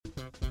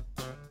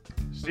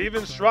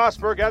Steven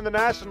Strasburg and the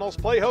Nationals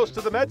play host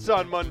to the Mets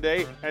on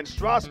Monday, and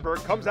Strasburg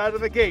comes out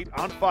of the gate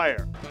on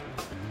fire.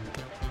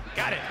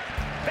 Got it.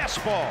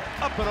 Fastball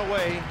up and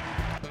away.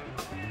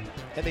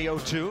 And the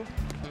 0-2.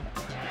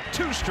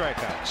 2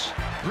 strikeouts.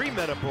 3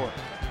 men aboard.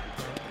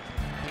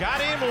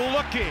 Got him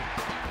looking.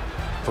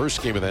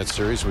 First game of that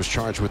series was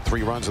charged with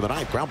 3 runs in the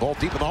ninth. Ground ball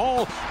deep in the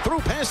hole.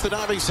 Through past the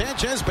diving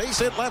Sanchez. Base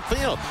hit left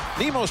field.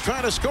 Nemo's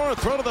trying to score.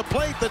 Throw to the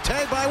plate. The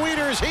tag by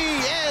Wieters. He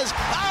is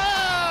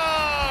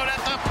out at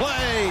the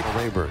plate.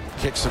 Rayburn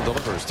kicks and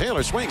delivers.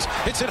 Taylor swings.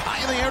 Hits it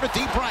high in the air to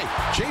deep right.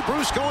 Jay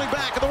Bruce going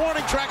back at the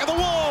warning track of the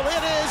wall.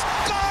 It is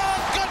gone.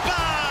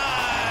 Goodbye.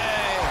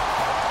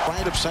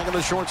 Right of second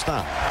to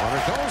shortstop.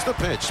 Runner goes the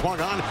pitch.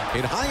 Swung on.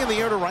 Hit high in the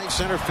air to right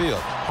center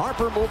field.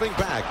 Harper moving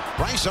back.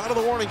 Bryce out of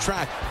the warning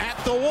track. At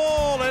the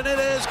wall, and it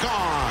is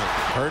gone.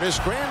 Curtis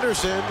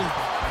Granderson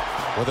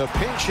with a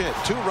pinch hit.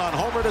 2-run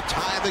homer to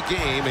tie the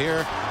game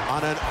here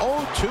on an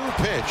 0-2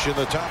 pitch in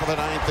the top of the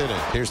 9th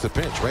inning. Here's the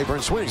pitch.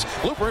 Rayburn swings.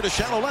 Looper into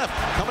shallow left.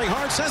 Coming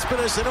hard.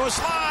 Cespedes into a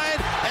slide.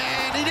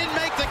 And he didn't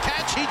make the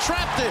catch. He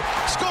trapped it.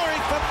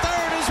 Scoring from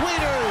third is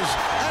Wieters.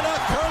 And a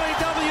Curly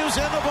W's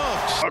in the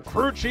books. A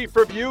crew chief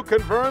review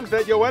confirms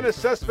that Yoenis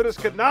Cespedes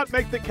could not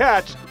make the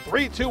catch.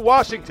 3-2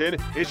 Washington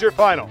is your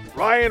final.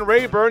 Ryan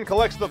Rayburn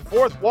collects the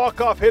 4th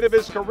walk-off hit of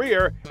his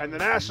career, and the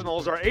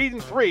Nationals are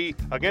 8-3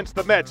 against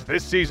the Mets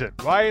this season.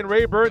 Ryan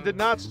Rayburn did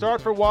not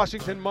start for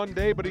Washington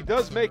Monday, but he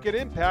does make an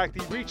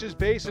impact. He reaches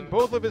base in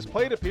both of his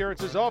plate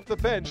appearances off the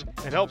bench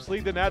and helps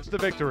lead the Nats to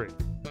victory.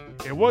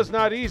 It was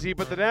not easy,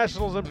 but the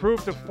Nationals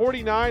improved to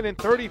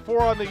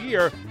 49-34 on the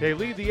year. They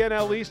lead the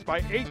NL East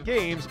by 8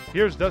 games.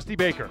 Here's Dusty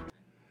Baker.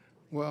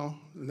 Well,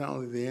 not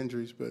only the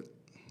injuries, but,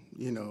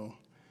 you know,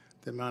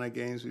 the amount of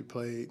games we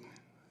played,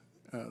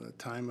 the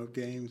time of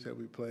games that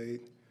we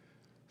played.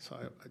 So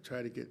I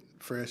try to get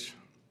fresh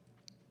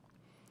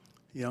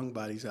young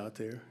bodies out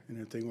there, and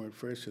if they weren't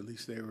fresh, at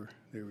least they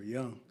were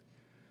young.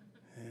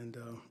 And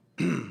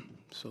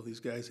so these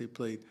guys, they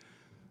played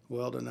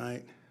well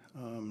tonight.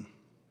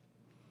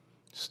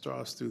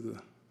 Strauss threw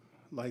the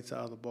lights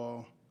out of the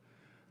ball.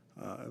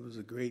 It was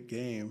a great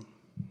game,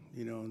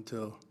 you know,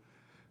 until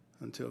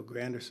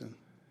Granderson.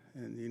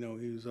 And, you know,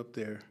 he was up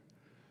there,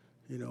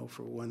 you know,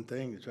 for one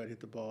thing, to try to hit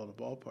the ball at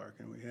the ballpark,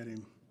 and we had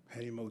him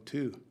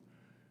 0-2.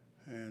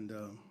 And,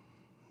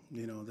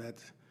 you know,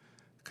 that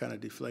kind of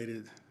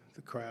deflated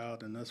the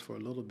crowd and us for a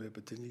little bit,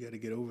 but then you got to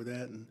get over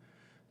that and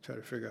try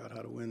to figure out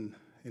how to win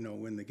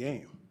the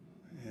game.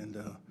 And,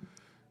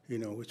 you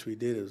know, which we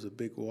did. It was a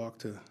big walk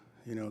to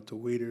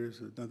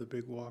Wieters, another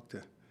big walk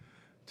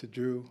to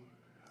Drew.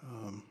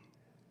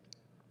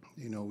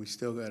 You know, we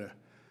still got to,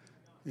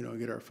 you know,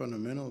 get our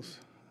fundamentals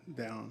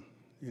down,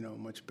 you know,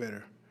 much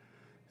better,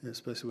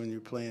 especially when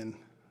you're playing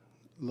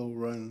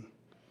low-run,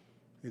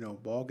 you know,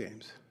 ball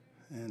games.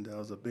 And that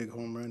was a big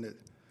home run that,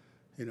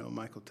 you know,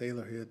 Michael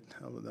Taylor hit.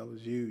 That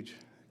was huge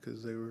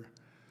because they were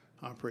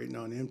operating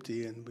on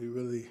empty, and we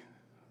really,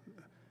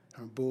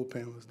 our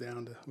bullpen was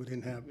down to, we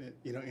didn't have,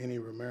 you know, any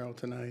Romero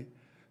tonight.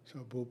 So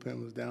our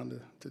bullpen was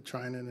down to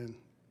Trinan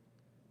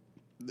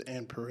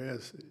and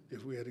Perez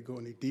if we had to go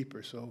any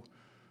deeper. So,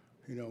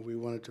 you know, we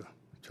wanted to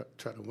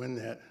try to win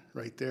that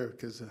right there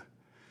because it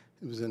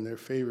was in their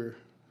favor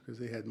because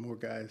they had more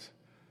guys,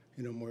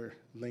 you know, more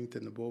length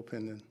in the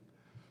bullpen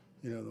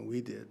than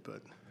we did.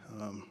 But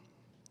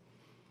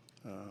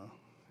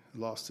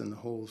lost in the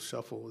whole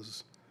shuffle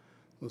was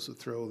a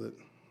throw that,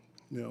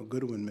 you know,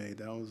 Goodwin made.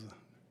 That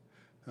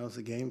was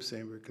a game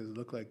saver because it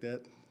looked like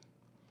that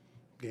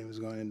game was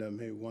going to end up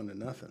maybe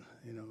 1-0.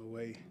 You know, the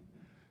way,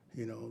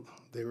 you know,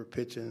 they were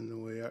pitching and the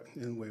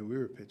way we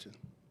were pitching.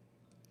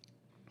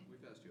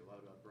 We've asked you a lot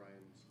about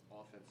Brian's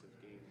offensive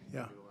game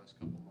Yeah. over the last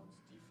couple of months.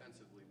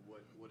 Defensively,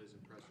 what has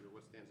impressed you, or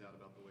what stands out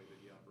about the way that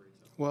he operates?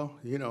 Well,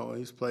 you know,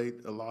 he's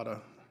played a lot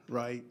of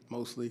right,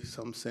 mostly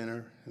some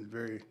center, and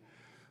very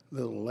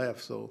little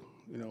left. So,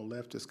 you know,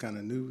 left is kind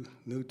of new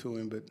to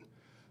him, but,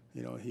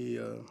 you know, he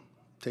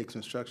takes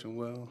instruction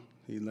well.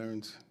 He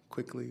learns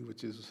quickly,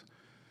 which is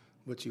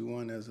what you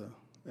want as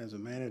a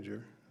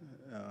manager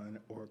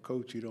or a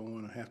coach. You don't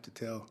want to have to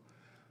tell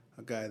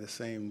a guy the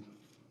same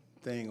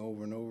thing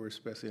over and over,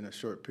 especially in a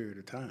short period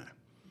of time.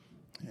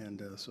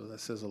 And so that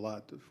says a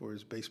lot for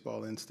his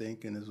baseball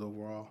instinct and his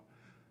overall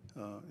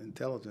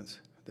intelligence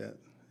that,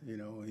 you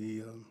know,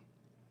 he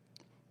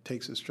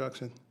takes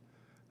instruction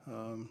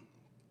and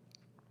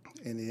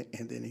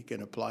then he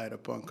can apply it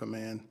upon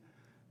command,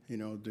 you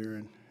know,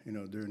 during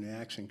the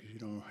action because you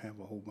don't have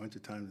a whole bunch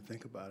of time to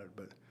think about it.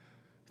 But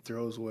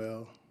throws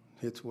well,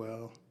 hits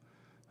well,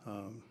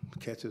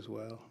 catches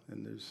well,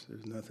 and there's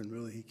nothing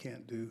really he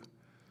can't do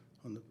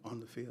on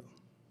the field.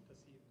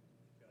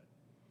 You've got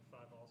 5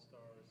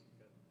 All-Stars, you've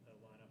got a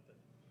lineup that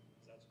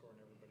is outscoring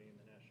everybody in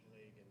the National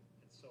League, and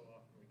so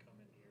often we come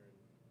in here and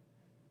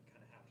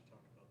kind of have to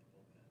talk about the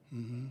bullpen.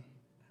 Mm-hmm.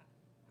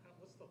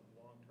 What's the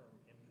long-term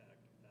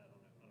impact of that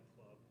on a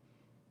club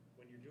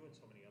when you're doing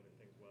so many other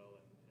things well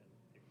and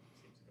it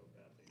seems to go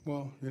badly?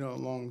 Well, you know,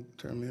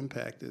 long-term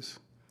impact is,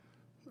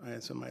 I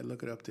had somebody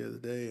look it up the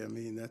other day. I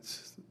mean,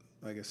 that's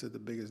like I said, the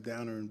biggest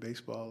downer in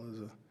baseball is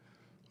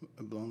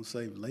a blown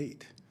save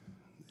late.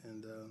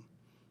 And,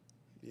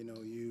 you know,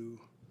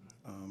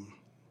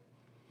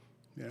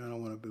 I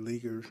don't want to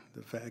beleaguer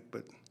the fact,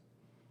 but,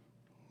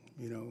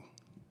 you know,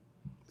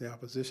 the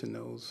opposition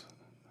knows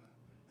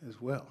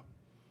as well.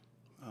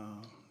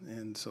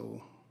 And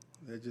so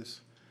that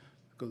just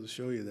goes to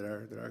show you that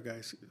our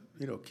guys,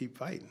 you know, keep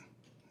fighting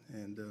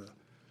and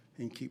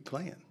keep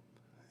playing.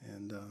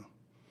 And,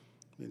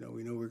 you know,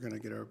 we know we're going to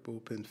get our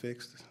bullpen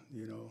fixed.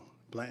 You know,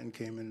 Blanton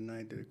came in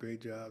tonight, did a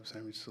great job.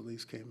 Sammy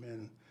Solis came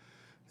in,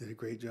 did a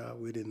great job.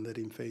 We didn't let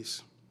him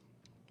face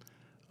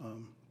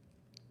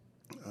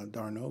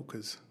d'Arnaud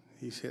because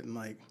he's hitting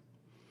like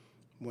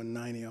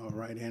 190 off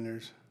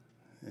right-handers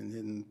and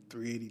hitting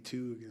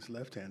 382 against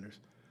left-handers.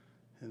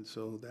 And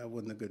so that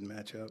wasn't a good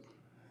matchup.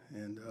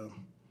 And,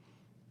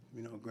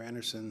 you know,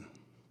 Granderson,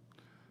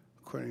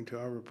 according to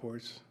our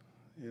reports,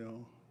 you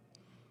know,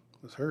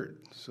 was hurt.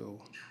 So,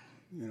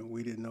 you know,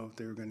 we didn't know if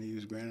they were going to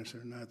use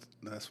Granderson or not.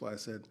 That's why I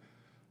said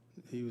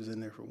he was in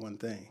there for one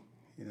thing.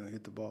 You know,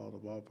 hit the ball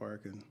at the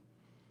ballpark, and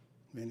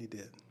man, he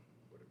did.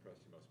 What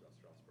impressed you most about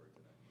Strasburg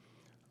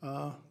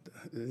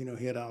today? You know,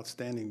 he had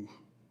outstanding,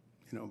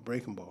 you know,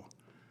 breaking ball.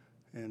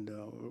 And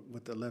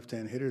with the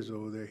left-hand hitters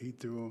over there, he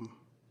threw them,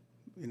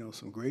 you know,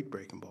 some great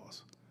breaking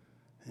balls.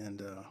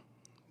 And,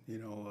 you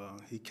know,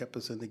 he kept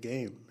us in the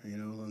game, you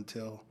know,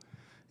 until,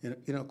 you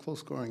know,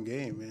 close-scoring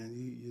game,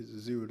 man. It's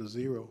 0-0.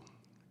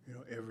 You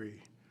know,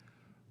 every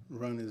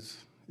run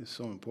is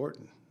so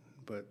important.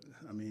 But,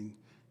 I mean,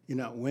 you're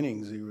not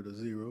winning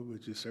 0-0,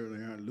 but you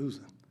certainly aren't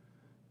losing.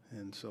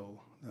 And so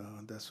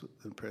that's what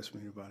impressed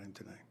me about him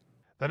tonight.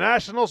 The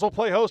Nationals will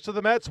play host to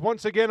the Mets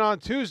once again on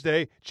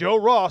Tuesday. Joe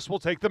Ross will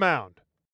take the mound.